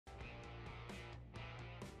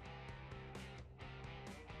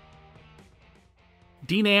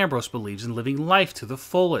Dean Ambrose believes in living life to the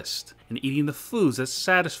fullest and eating the foods that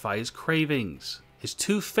satisfy his cravings. His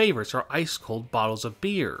two favorites are ice-cold bottles of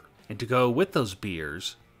beer, and to go with those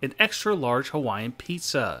beers, an extra-large Hawaiian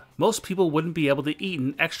pizza. Most people wouldn't be able to eat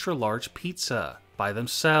an extra-large pizza by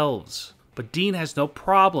themselves, but Dean has no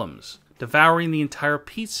problems devouring the entire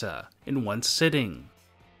pizza in one sitting.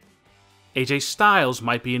 AJ Styles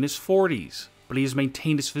might be in his 40s, but he has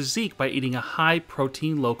maintained his physique by eating a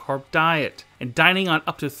high-protein, low-carb diet and dining on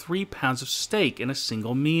up to 3 pounds of steak in a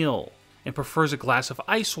single meal, and prefers a glass of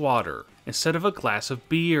ice water instead of a glass of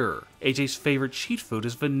beer. AJ's favorite cheat food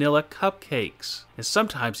is vanilla cupcakes, and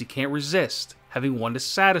sometimes he can't resist having one to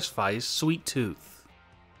satisfy his sweet tooth.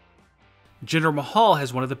 Jinder Mahal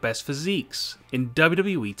has one of the best physiques in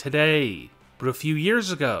WWE today, but a few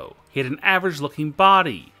years ago he had an average-looking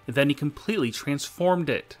body, and then he completely transformed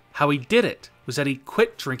it. How he did it was that he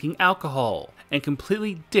quit drinking alcohol and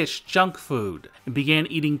completely ditched junk food and began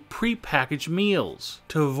eating pre-packaged meals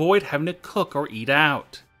to avoid having to cook or eat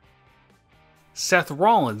out. Seth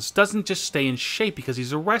Rollins doesn't just stay in shape because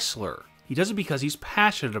he's a wrestler, he does it because he's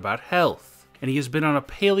passionate about health, and he has been on a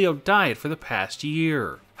paleo diet for the past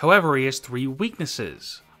year. However, he has 3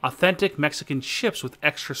 weaknesses: authentic Mexican chips with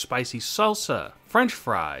extra spicy salsa, French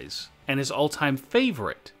fries, and his all-time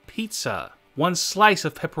favorite, pizza. One slice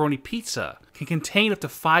of pepperoni pizza can contain up to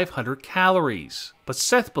 500 calories, but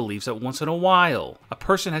Seth believes that once in a while, a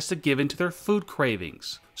person has to give in to their food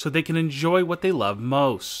cravings so they can enjoy what they love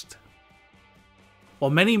most.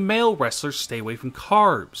 While many male wrestlers stay away from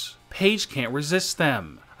carbs, Paige can't resist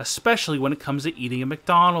them, especially when it comes to eating at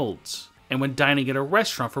McDonald's. And when dining at a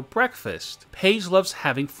restaurant for breakfast, Paige loves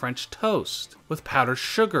having French toast with powdered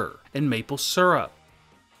sugar and maple syrup.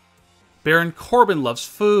 Baron Corbin loves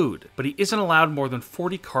food, but he isn't allowed more than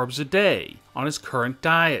 40 carbs a day on his current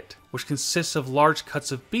diet, which consists of large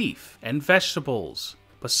cuts of beef and vegetables.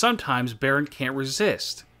 But sometimes Baron can't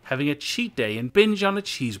resist having a cheat day and binge on a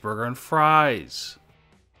cheeseburger and fries.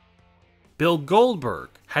 Bill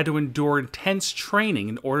Goldberg had to endure intense training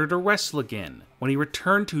in order to wrestle again when he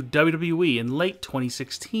returned to WWE in late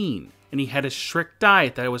 2016, and he had a strict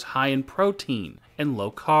diet that was high in protein and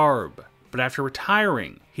low carb. But after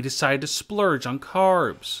retiring, he decided to splurge on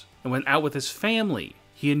carbs, and when out with his family,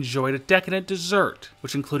 he enjoyed a decadent dessert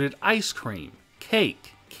which included ice cream,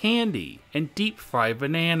 cake, candy, and deep-fried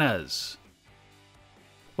bananas.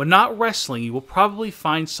 When not wrestling, you will probably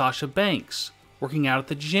find Sasha Banks working out at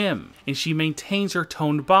the gym, and she maintains her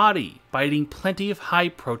toned body by eating plenty of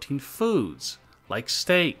high-protein foods like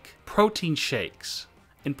steak, protein shakes,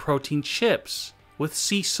 and protein chips with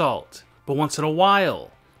sea salt. But once in a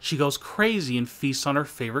while, she goes crazy and feasts on her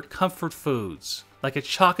favorite comfort foods, like a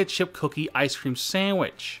chocolate chip cookie ice cream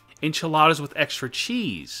sandwich, enchiladas with extra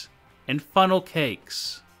cheese, and funnel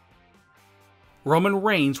cakes. Roman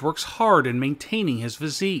Reigns works hard in maintaining his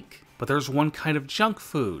physique, but there's one kind of junk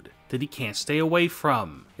food that he can't stay away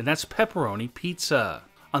from, and that's pepperoni pizza.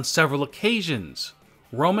 On several occasions,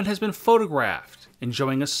 Roman has been photographed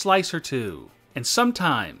enjoying a slice or two, and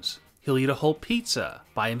sometimes he'll eat a whole pizza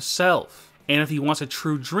by himself. And if he wants a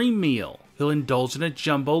true dream meal, he'll indulge in a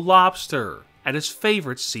jumbo lobster at his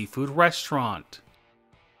favorite seafood restaurant.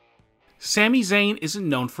 Sami Zayn isn't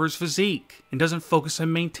known for his physique and doesn't focus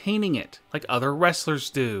on maintaining it like other wrestlers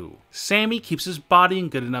do. Sami keeps his body in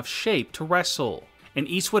good enough shape to wrestle and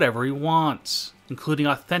eats whatever he wants, including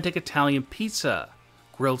authentic Italian pizza,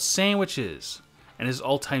 grilled sandwiches, and his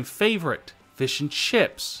all-time favorite, fish and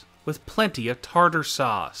chips with plenty of tartar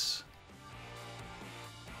sauce.